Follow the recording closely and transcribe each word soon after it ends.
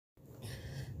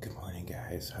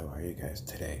guys, how are you guys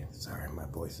today? Sorry, my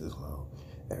voice is low.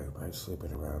 Everybody's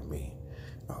sleeping around me.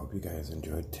 I hope you guys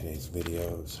enjoyed today's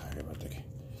video. Sorry about the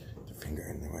finger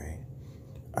in the way.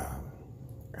 I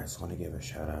just want to give a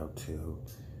shout out to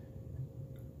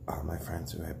all my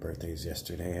friends who had birthdays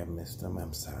yesterday. I missed them.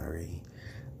 I'm sorry.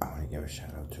 I want to give a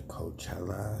shout out to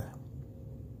Coachella.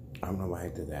 I don't know why I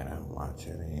did that. I don't watch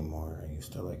it anymore. I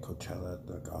used to like Coachella,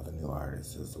 like all the new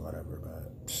artists, whatever,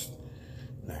 but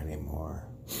not anymore.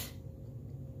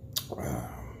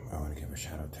 I want to give a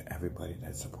shout out to everybody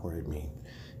that supported me.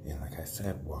 And like I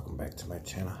said, welcome back to my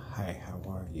channel. Hi, how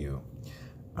are you?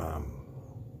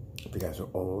 If you guys are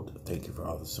old, thank you for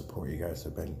all the support you guys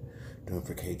have been doing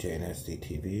for KJ and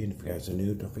SDTV. And if you guys are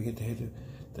new, don't forget to hit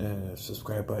the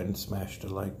subscribe button, smash the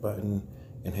like button,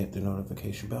 and hit the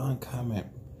notification bell and comment.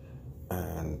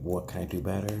 And what can I do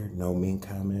better? No mean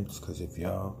comments, because if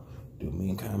y'all do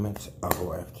mean comments, I'll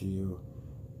go after you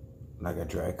like a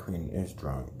drag queen is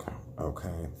drunk,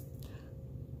 okay?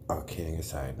 Oh, kidding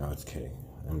aside. No, it's kidding.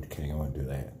 I'm kidding. I won't do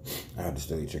that. I'll just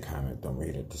delete your comment. Don't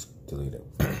read it. Just delete it.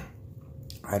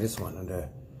 I just wanted to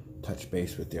touch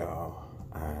base with y'all.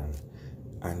 And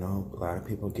I know a lot of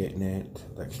people getting it,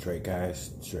 like straight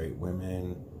guys, straight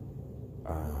women,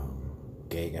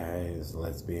 gay guys,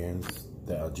 lesbians,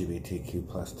 the LGBTQ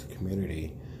plus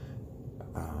community.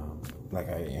 Like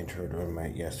I entered in my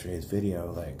yesterday's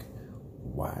video, like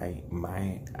why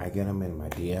I get them in my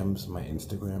DMs, my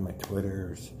Instagram, my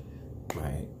Twitters,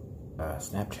 my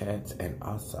Snapchats, and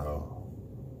also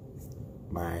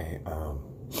my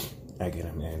I get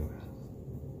them in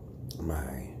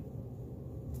my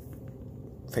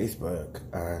Facebook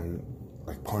on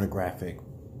like pornographic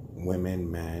women,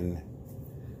 men,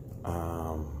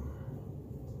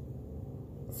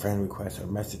 friend requests or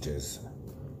messages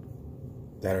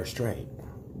that are straight.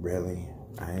 Really,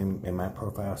 I am in my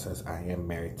profile says I am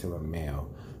married to a male.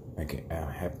 I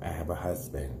have a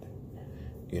husband.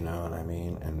 You know what I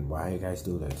mean? And why you guys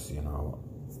do this? You know,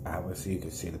 obviously you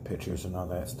can see the pictures and all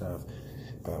that stuff.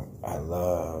 But I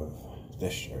love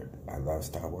this shirt. I love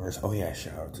Star Wars. Oh yeah,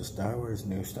 shout out to Star Wars.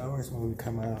 New Star Wars movie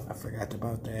come out. I forgot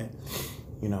about that.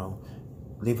 You know,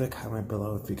 leave a comment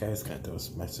below if you guys got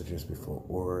those messages before,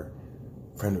 or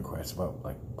friend requests about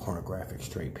like pornographic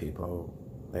straight people,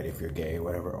 that if you're gay or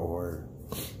whatever, or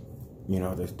you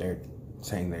know, they're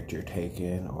saying that you're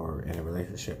taken or in a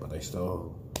relationship but they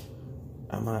still,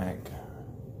 I'm like,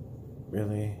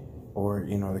 really? Or,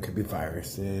 you know, there could be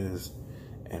viruses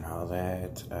and all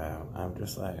that. I'm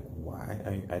just like,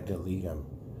 why? I delete them.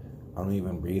 I don't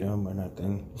even read them or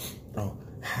nothing. Oh,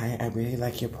 hi, I really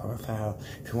like your profile.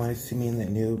 If you want to see me in the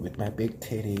nude with my big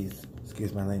titties,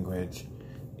 excuse my language,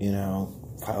 you know,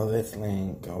 follow this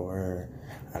link. Or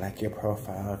I like your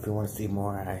profile. If you want to see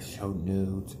more, I show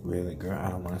nudes. Really, girl, I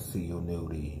don't want to see your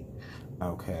nudie.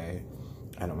 Okay?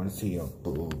 I don't want to see your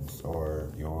boobs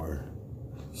or your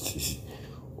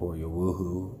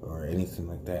woohoo or anything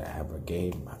like that. I'm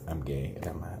gay and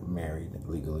I'm not married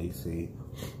legally. See?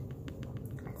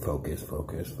 Focus,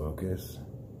 focus, focus.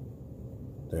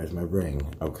 There's my ring.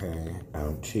 Okay? I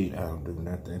don't cheat. I don't do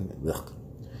nothing. Ugh.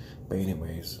 But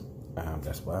anyways,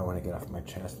 that's what I want to get off my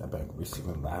chest. I've been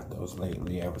receiving a lot of those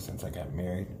lately ever since I got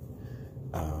married.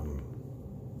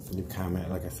 Leave a comment,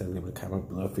 like I said, leave a comment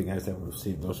below if you guys ever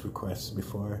received those requests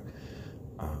before.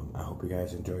 I hope you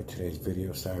guys enjoyed today's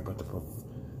video. Sorry about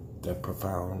the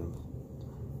profound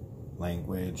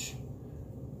language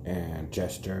and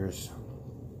gestures.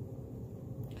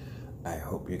 I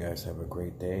hope you guys have a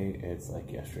great day. It's like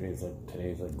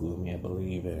today's like gloomy, I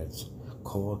believe, and it's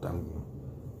cold. I'm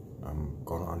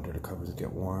going under the covers to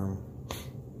get warm.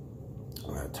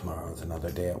 Tomorrow's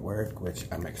another day at work, which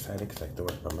I'm excited because I have to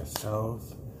work by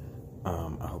myself.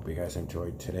 I hope you guys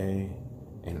enjoyed today,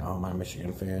 and all my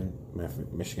Michigan family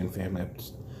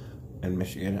in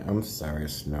Michigan. I'm sorry,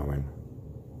 it's snowing,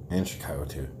 and Chicago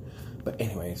too. But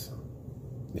anyways,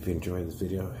 if you enjoyed this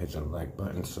video, hit the like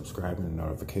button, subscribe, and the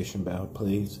notification bell,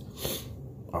 please.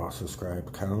 All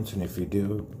subscribe counts, and if you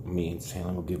do, me and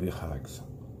Salem will give you hugs.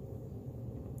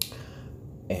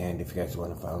 And if you guys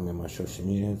want to follow me on my social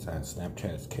medias, on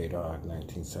Snapchat it's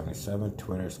KDog1977,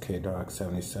 Twitter is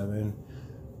KDog77,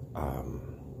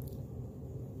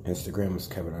 Instagram is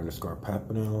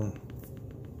Kevin_Papano,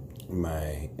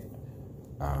 my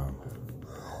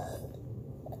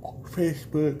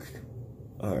Facebook,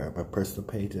 my personal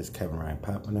page is Kevin Ryan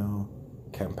Papano,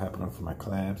 Kevin Papano for my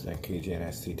collabs, and KJ and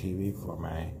STTV for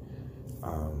my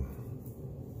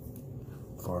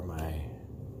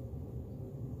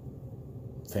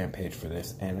fan page for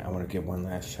this. And I want to give one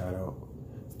last shout out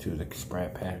to the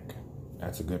Sprat Pack.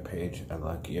 That's a good page. I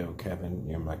like you, Kevin.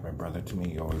 You're like my brother to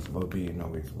me. You always will be and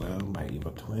always will. My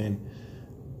evil twin.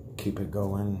 keep it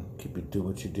going. Keep it, do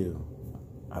what you do.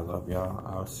 I love y'all.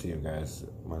 I'll see you guys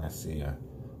when I see you.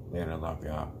 Later, love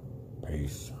y'all.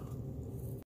 Peace.